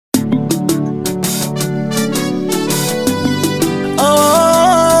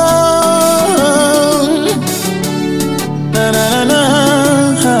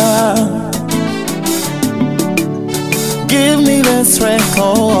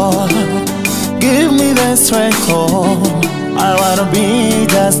Lord, give me the strength, Lord. I wanna be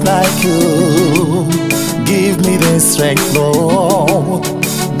just like you. Give me the strength, Lord.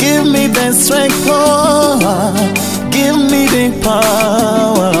 Give me the strength, Lord. Give me the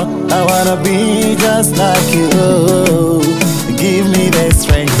power. I wanna be just like you. Give me the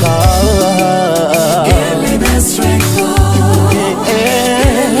strength, Lord. Give me the strength, Lord.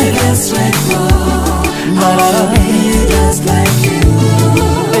 Give me the strength, Lord. I wanna be just like you.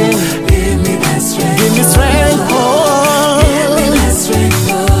 Give me the strength. Give me strength, Lord. Give me the strength,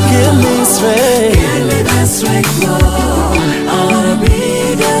 Lord. Give me strength. Give me the strength, Lord. I wanna be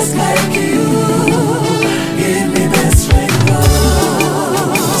just like you. Give me the strength,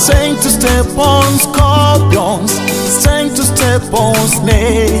 Lord. Strength to step on scorpions, strength to step on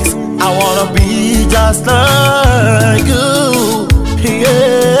snakes. I wanna be just like you.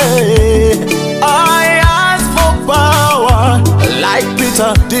 Yeah. I ask for power like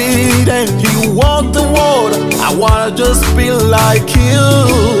Peter did, and he walked the water. I wanna just be like you.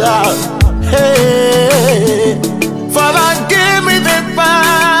 Hey, Father, give me the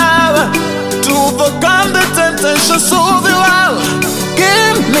power to overcome the temptations of the world.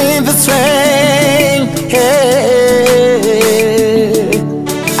 Give me the strength. Hey,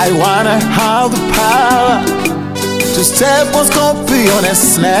 I wanna have the power to step on scorpion and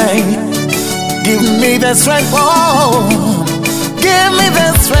snake. Give me the strength, oh, give me the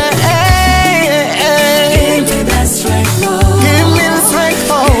strength. Give me the strength, Lord. Give me the strength,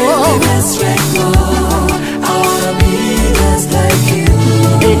 oh. Give me the strength, Lord. I wanna be just like you.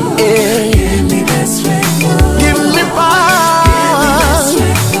 Give me the strength, Lord. Give me power.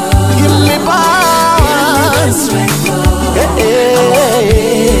 Give me power. Give me the strength, Lord. I wanna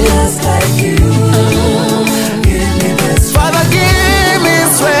be just like you. Give me the strength. Father, give me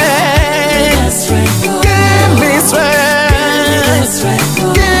strength. Give me strength.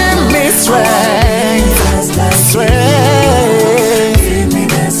 Give me strength. Strength.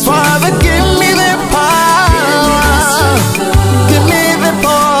 Father, give me the power. Give me the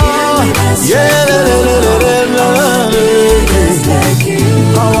power. Yeah.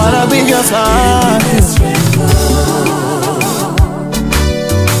 I wanna be your son.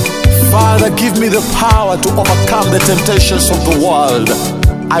 Father, give me the power to overcome the temptations of the world.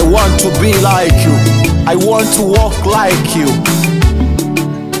 I want to be like you. I want to walk like you.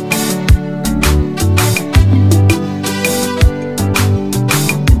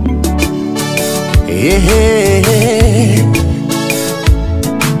 Yeah.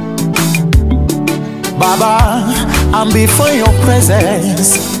 Baba, I'm before your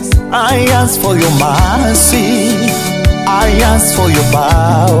presence. I ask for your mercy. I ask for your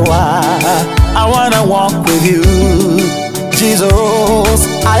power. I wanna walk with you, Jesus.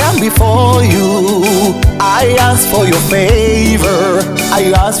 I am before you. I ask for your favor.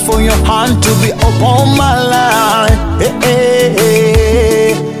 I ask for your hand to be upon my life.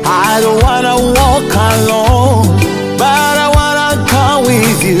 I don't wanna walk alone, but I wanna come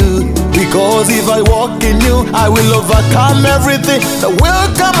with you. Because if I walk in you, I will overcome everything that will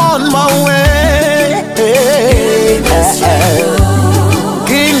come on my way.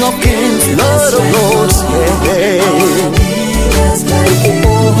 King of kings, Lord of lords.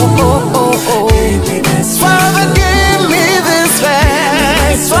 Father, give me the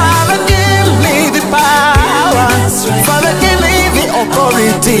strength. Father, give me the power. Father, give me the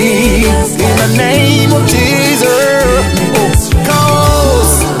authority. In the name of Jesus.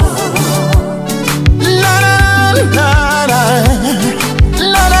 Cause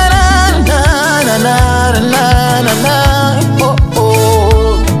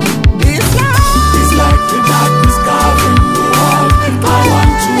It's like the darkness covering the world. I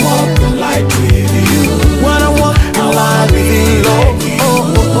want to walk in light with you. wanna walk in light with you.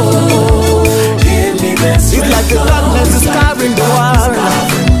 Give me the strength. It's like the darkness is covering the world.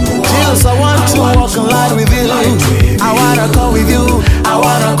 Jesus, I want to walk in light with you. I wanna go with you. I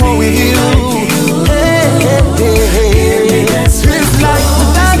wanna go with you. It's like the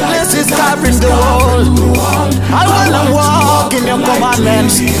darkness is covering the world. I wanna walk in your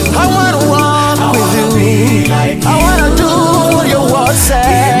commandments. I wanna walk with you. I